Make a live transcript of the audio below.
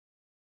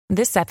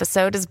This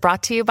episode is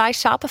brought to you by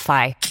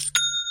Shopify.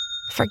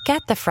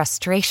 Forget the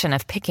frustration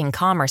of picking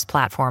commerce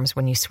platforms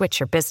when you switch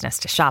your business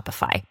to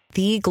Shopify,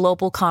 the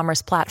global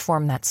commerce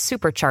platform that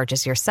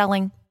supercharges your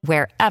selling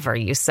wherever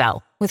you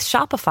sell. With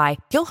Shopify,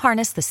 you'll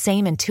harness the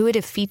same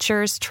intuitive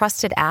features,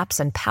 trusted apps,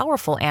 and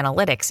powerful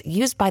analytics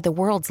used by the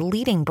world's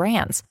leading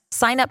brands.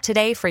 Sign up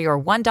today for your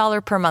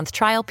 $1 per month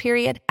trial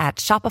period at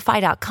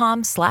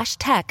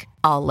shopify.com/tech,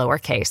 all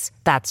lowercase.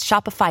 That's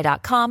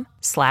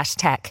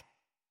shopify.com/tech.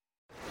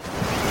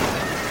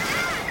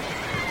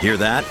 Hear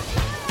that?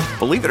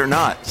 Believe it or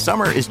not,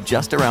 summer is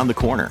just around the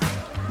corner.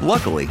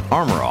 Luckily,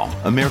 Armor All,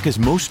 America's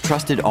most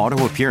trusted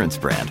auto appearance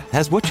brand,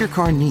 has what your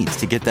car needs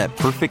to get that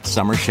perfect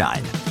summer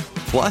shine.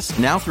 Plus,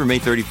 now through May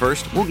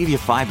 31st, we'll give you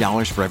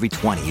 $5 for every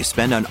 $20 you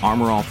spend on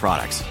Armor All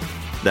products.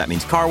 That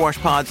means car wash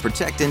pods,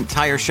 protectant,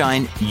 tire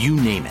shine, you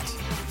name it.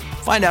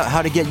 Find out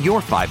how to get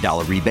your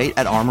 $5 rebate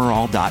at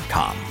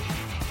armorall.com.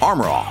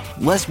 Armor All,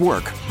 less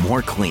work,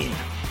 more clean.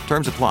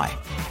 Terms apply.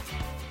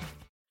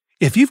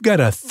 If you've got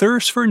a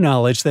thirst for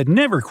knowledge that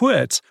never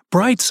quits,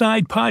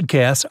 Brightside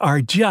Podcasts are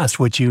just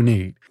what you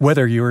need.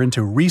 Whether you're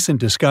into recent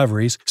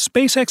discoveries,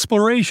 space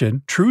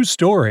exploration, true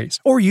stories,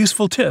 or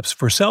useful tips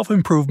for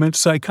self-improvement,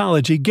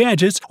 psychology,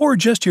 gadgets, or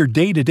just your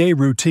day-to-day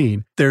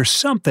routine, there's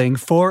something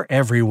for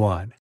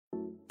everyone.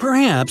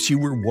 Perhaps you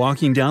were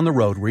walking down the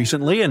road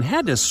recently and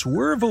had to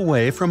swerve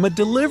away from a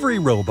delivery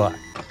robot.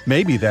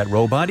 Maybe that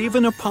robot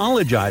even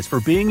apologized for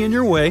being in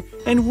your way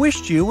and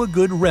wished you a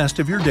good rest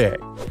of your day.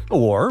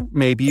 Or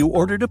maybe you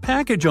ordered a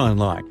package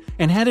online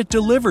and had it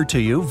delivered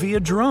to you via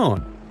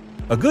drone.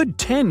 A good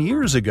 10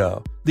 years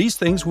ago, these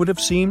things would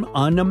have seemed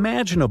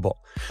unimaginable.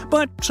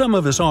 But some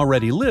of us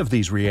already live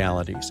these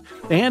realities,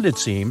 and it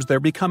seems they're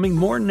becoming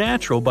more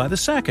natural by the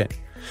second.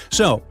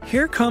 So,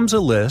 here comes a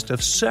list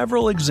of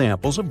several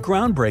examples of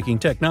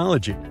groundbreaking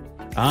technology.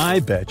 I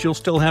bet you'll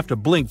still have to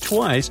blink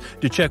twice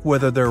to check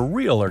whether they're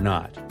real or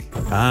not.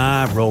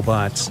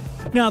 Robots.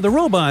 Now, the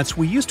robots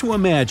we used to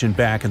imagine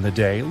back in the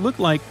day looked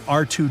like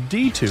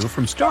R2-D2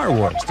 from Star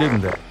Wars,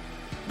 didn't they?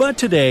 But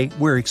today,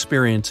 we're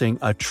experiencing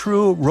a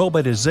true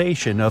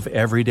robotization of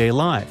everyday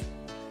life.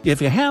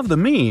 If you have the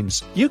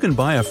means, you can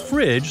buy a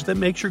fridge that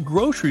makes your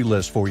grocery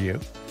list for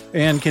you,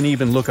 and can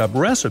even look up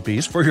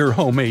recipes for your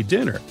homemade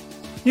dinner.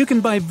 You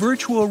can buy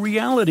virtual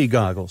reality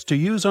goggles to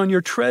use on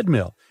your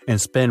treadmill and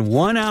spend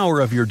 1 hour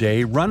of your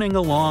day running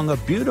along a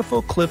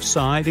beautiful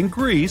cliffside in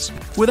Greece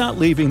without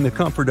leaving the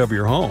comfort of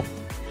your home.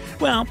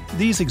 Well,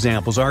 these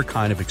examples are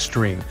kind of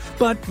extreme,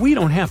 but we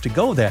don't have to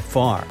go that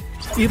far.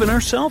 Even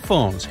our cell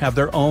phones have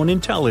their own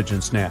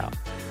intelligence now.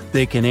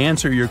 They can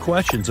answer your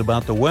questions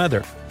about the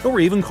weather, or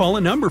even call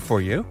a number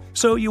for you,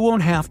 so you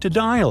won't have to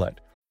dial it.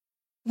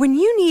 When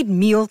you need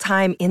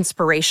mealtime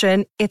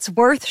inspiration, it's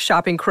worth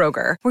shopping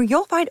Kroger, where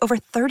you'll find over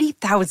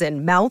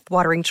 30,000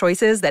 mouth-watering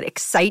choices that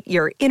excite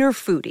your inner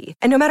foodie.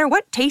 And no matter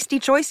what tasty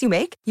choice you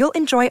make, you'll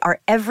enjoy our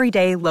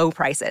everyday low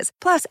prices,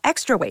 plus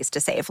extra ways to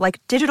save,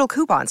 like digital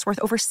coupons worth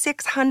over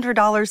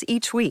 $600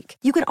 each week.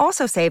 You can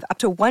also save up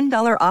to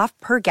 $1 off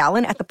per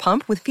gallon at the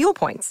pump with fuel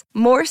points.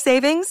 More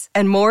savings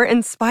and more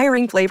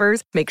inspiring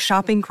flavors make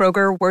shopping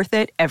Kroger worth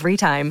it every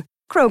time.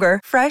 Kroger,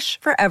 fresh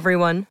for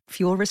everyone.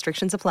 Fuel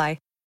restrictions apply.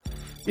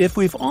 If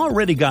we've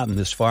already gotten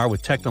this far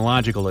with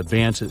technological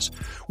advances,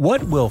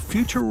 what will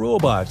future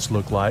robots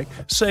look like,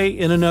 say,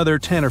 in another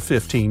 10 or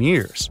 15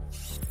 years?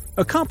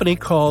 A company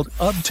called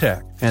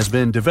UBTech has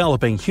been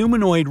developing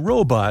humanoid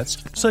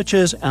robots such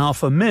as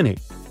Alpha Mini.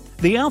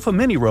 The Alpha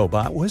Mini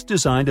robot was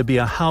designed to be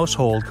a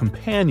household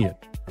companion.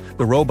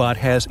 The robot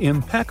has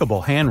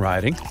impeccable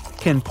handwriting,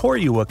 can pour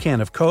you a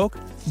can of Coke,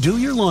 do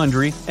your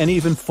laundry, and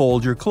even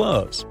fold your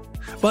clothes.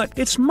 But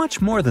it's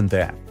much more than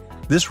that.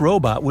 This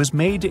robot was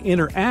made to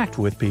interact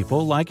with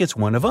people like it's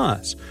one of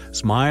us,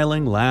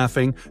 smiling,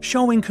 laughing,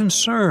 showing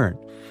concern.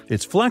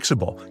 It's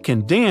flexible,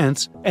 can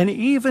dance, and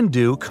even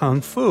do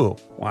kung fu.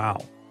 Wow.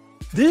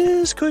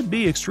 This could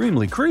be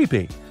extremely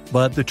creepy,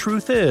 but the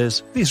truth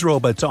is, these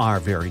robots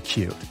are very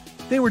cute.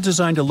 They were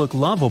designed to look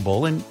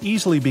lovable and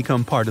easily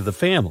become part of the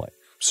family.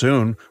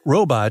 Soon,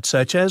 robots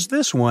such as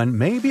this one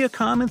may be a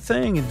common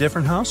thing in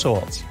different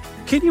households.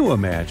 Can you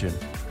imagine?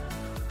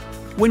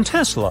 When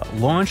Tesla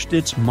launched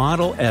its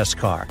Model S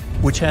car,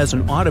 which has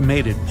an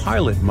automated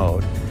pilot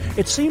mode,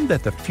 it seemed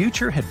that the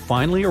future had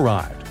finally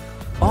arrived.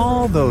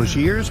 All those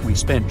years we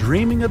spent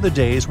dreaming of the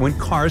days when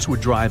cars would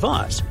drive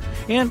us,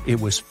 and it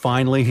was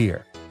finally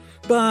here.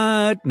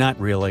 But not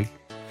really.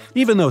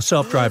 Even though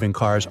self-driving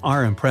cars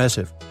are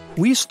impressive,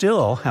 we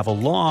still have a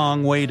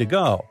long way to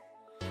go.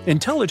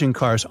 Intelligent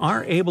cars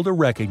are able to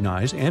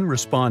recognize and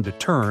respond to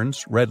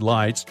turns, red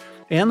lights,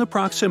 and the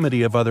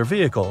proximity of other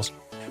vehicles,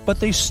 but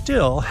they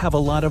still have a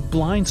lot of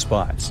blind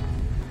spots.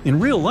 In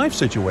real-life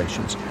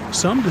situations,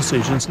 some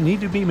decisions need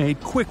to be made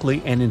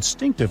quickly and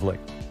instinctively,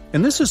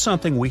 and this is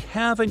something we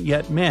haven't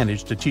yet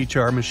managed to teach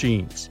our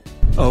machines.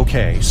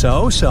 Okay,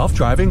 so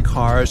self-driving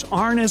cars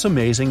aren't as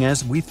amazing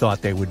as we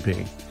thought they would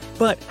be.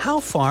 But how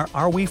far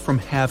are we from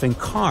having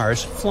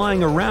cars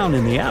flying around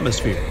in the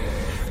atmosphere?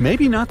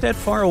 Maybe not that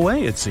far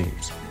away, it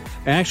seems.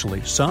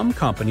 Actually, some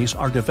companies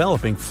are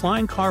developing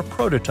flying car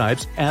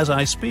prototypes as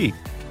I speak.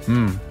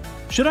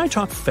 Should I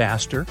talk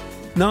faster?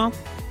 No?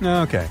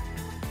 Okay.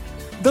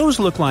 Those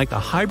look like a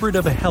hybrid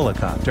of a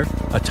helicopter,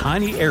 a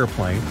tiny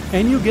airplane,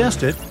 and you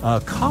guessed it, a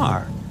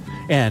car.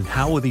 And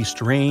how will these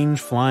strange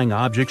flying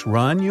objects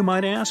run, you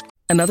might ask?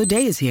 Another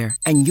day is here,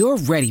 and you're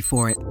ready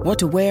for it. What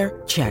to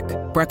wear? Check.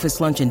 Breakfast,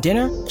 lunch, and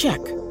dinner?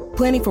 Check.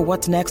 Planning for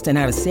what's next and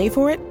how to save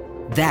for it?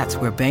 That's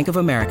where Bank of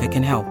America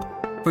can help.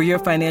 For your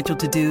financial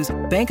to-dos,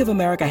 Bank of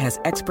America has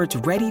experts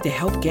ready to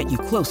help get you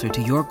closer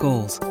to your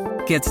goals.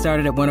 Get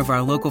started at one of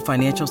our local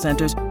financial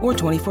centers or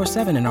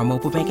 24/7 in our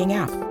mobile banking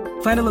app.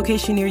 Find a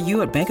location near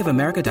you at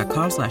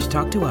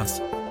bankofamerica.com/talktous.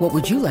 What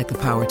would you like the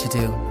power to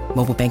do?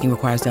 Mobile banking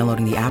requires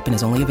downloading the app and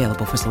is only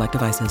available for select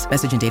devices.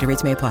 Message and data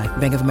rates may apply.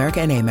 Bank of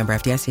America N.A., member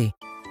FDIC.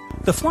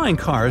 The flying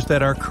cars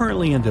that are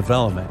currently in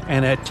development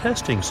and at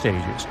testing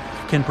stages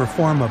can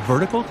perform a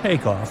vertical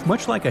takeoff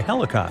much like a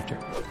helicopter.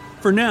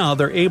 For now,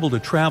 they're able to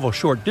travel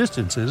short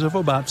distances of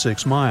about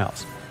 6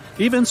 miles.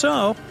 Even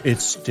so,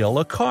 it's still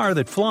a car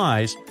that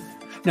flies.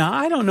 Now,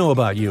 I don't know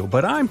about you,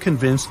 but I'm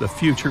convinced the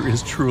future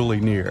is truly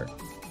near.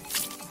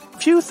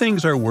 Few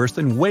things are worse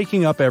than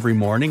waking up every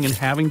morning and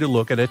having to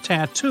look at a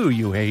tattoo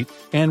you hate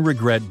and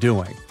regret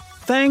doing.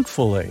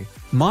 Thankfully,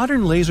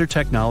 modern laser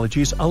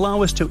technologies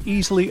allow us to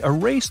easily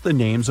erase the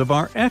names of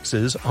our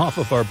exes off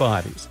of our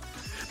bodies.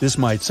 This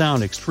might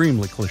sound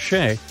extremely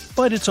cliché,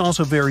 but it's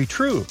also very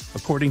true,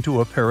 according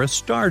to a Paris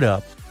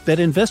startup that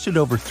invested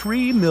over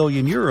 3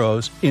 million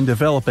euros in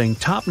developing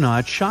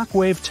top-notch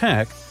shockwave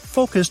tech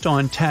focused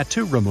on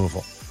tattoo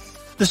removal.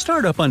 The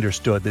startup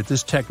understood that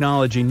this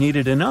technology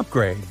needed an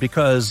upgrade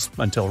because,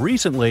 until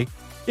recently,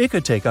 it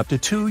could take up to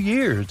 2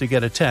 years to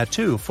get a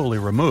tattoo fully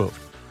removed.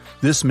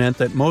 This meant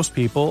that most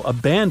people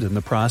abandoned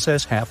the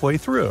process halfway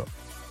through.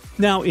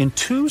 Now, in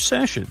 2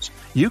 sessions,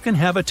 you can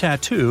have a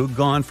tattoo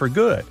gone for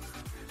good.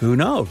 Who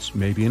knows,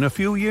 maybe in a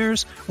few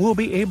years, we'll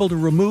be able to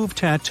remove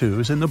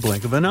tattoos in the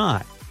blink of an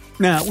eye.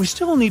 Now, we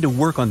still need to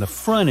work on the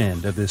front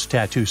end of this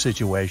tattoo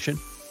situation,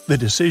 the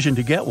decision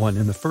to get one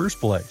in the first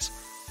place.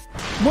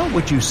 What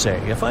would you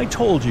say if I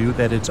told you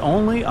that it's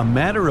only a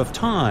matter of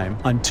time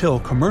until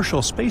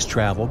commercial space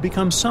travel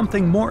becomes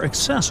something more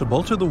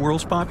accessible to the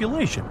world's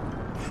population?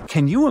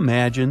 Can you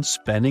imagine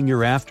spending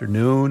your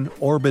afternoon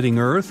orbiting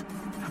Earth?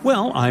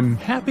 Well, I'm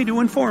happy to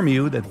inform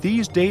you that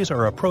these days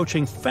are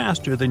approaching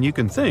faster than you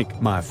can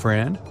think, my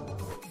friend.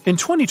 In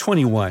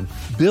 2021,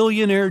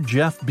 billionaire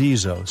Jeff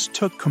Bezos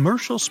took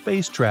commercial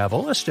space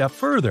travel a step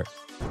further.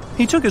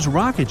 He took his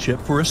rocket ship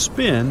for a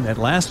spin that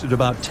lasted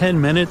about 10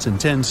 minutes and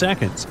 10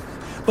 seconds.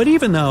 But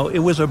even though it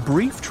was a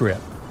brief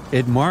trip,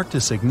 it marked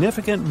a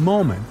significant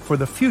moment for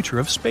the future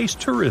of space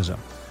tourism.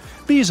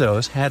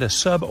 Bezos had a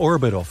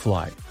suborbital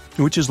flight,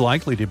 which is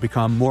likely to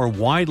become more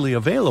widely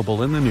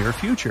available in the near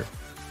future.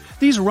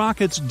 These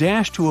rockets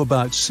dash to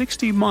about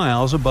 60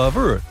 miles above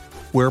Earth,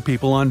 where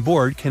people on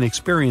board can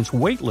experience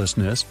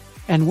weightlessness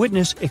and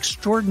witness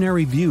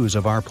extraordinary views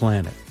of our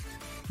planet.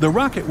 The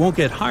rocket won't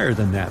get higher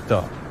than that,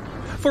 though.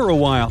 For a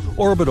while,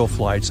 orbital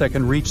flights that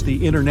can reach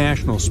the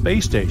International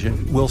Space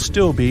Station will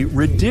still be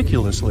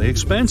ridiculously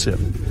expensive,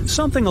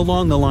 something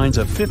along the lines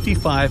of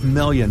 $55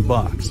 million.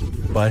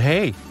 But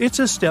hey, it's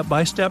a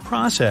step-by-step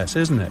process,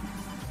 isn't it?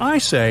 I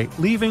say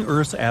leaving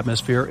Earth's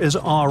atmosphere is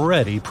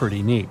already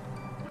pretty neat.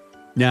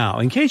 Now,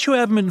 in case you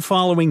haven't been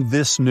following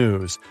this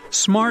news,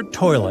 smart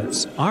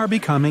toilets are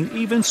becoming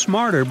even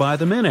smarter by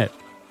the minute.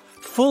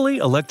 Fully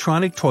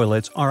electronic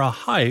toilets are a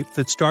hype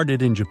that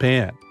started in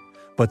Japan,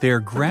 but they are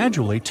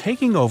gradually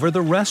taking over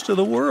the rest of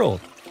the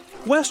world.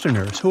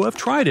 Westerners who have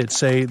tried it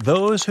say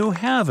those who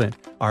haven't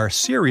are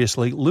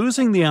seriously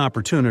losing the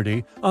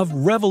opportunity of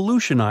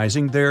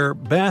revolutionizing their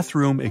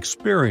bathroom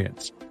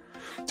experience.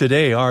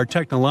 Today, our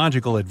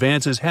technological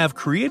advances have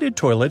created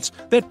toilets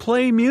that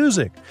play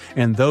music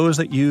and those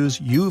that use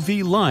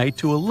UV light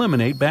to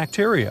eliminate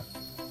bacteria.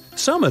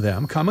 Some of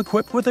them come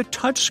equipped with a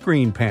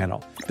touchscreen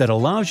panel that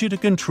allows you to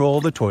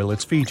control the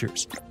toilet's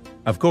features.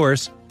 Of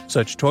course,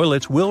 such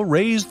toilets will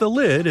raise the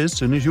lid as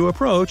soon as you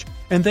approach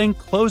and then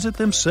close it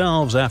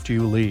themselves after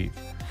you leave.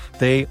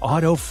 They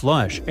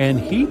auto-flush and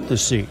heat the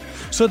seat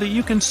so that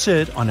you can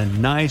sit on a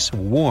nice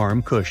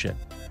warm cushion.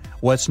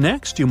 What's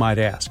next, you might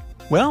ask?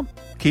 Well,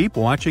 keep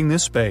watching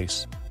this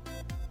space.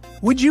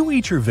 Would you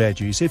eat your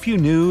veggies if you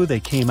knew they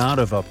came out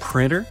of a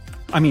printer?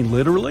 I mean,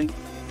 literally?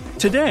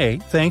 Today,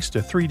 thanks to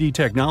 3D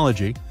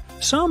technology,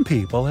 some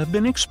people have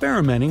been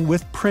experimenting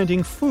with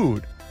printing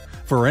food.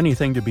 For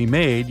anything to be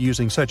made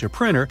using such a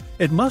printer,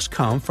 it must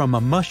come from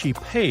a mushy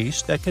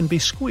paste that can be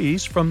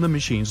squeezed from the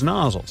machine's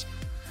nozzles.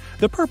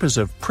 The purpose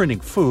of printing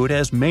food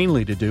has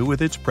mainly to do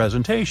with its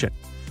presentation,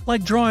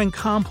 like drawing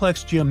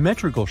complex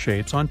geometrical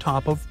shapes on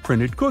top of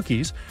printed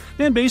cookies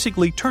and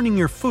basically turning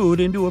your food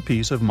into a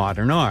piece of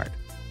modern art.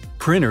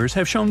 Printers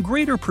have shown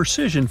greater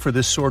precision for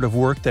this sort of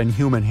work than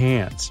human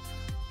hands.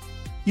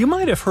 You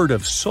might have heard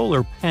of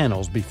solar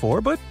panels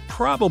before, but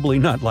probably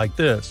not like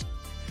this.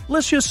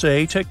 Let's just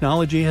say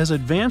technology has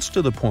advanced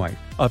to the point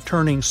of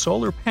turning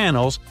solar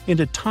panels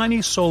into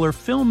tiny solar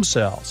film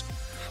cells.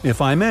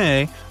 If I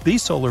may,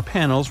 these solar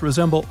panels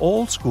resemble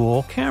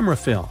old-school camera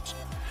films.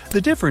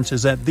 The difference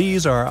is that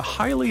these are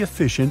highly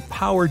efficient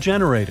power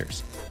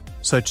generators.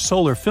 Such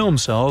solar film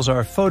cells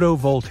are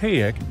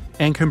photovoltaic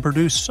and can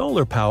produce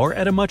solar power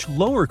at a much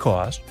lower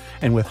cost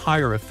and with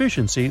higher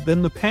efficiency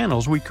than the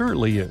panels we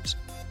currently use.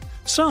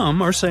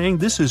 Some are saying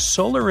this is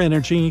solar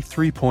energy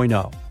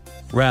 3.0.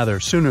 Rather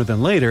sooner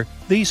than later,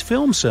 these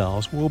film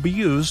cells will be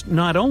used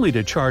not only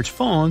to charge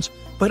phones,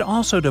 but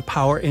also to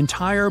power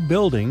entire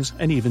buildings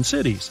and even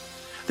cities.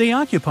 They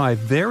occupy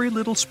very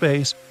little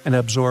space and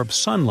absorb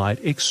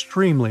sunlight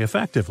extremely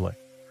effectively.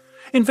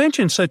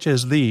 Inventions such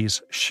as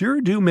these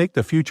sure do make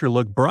the future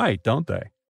look bright, don't they?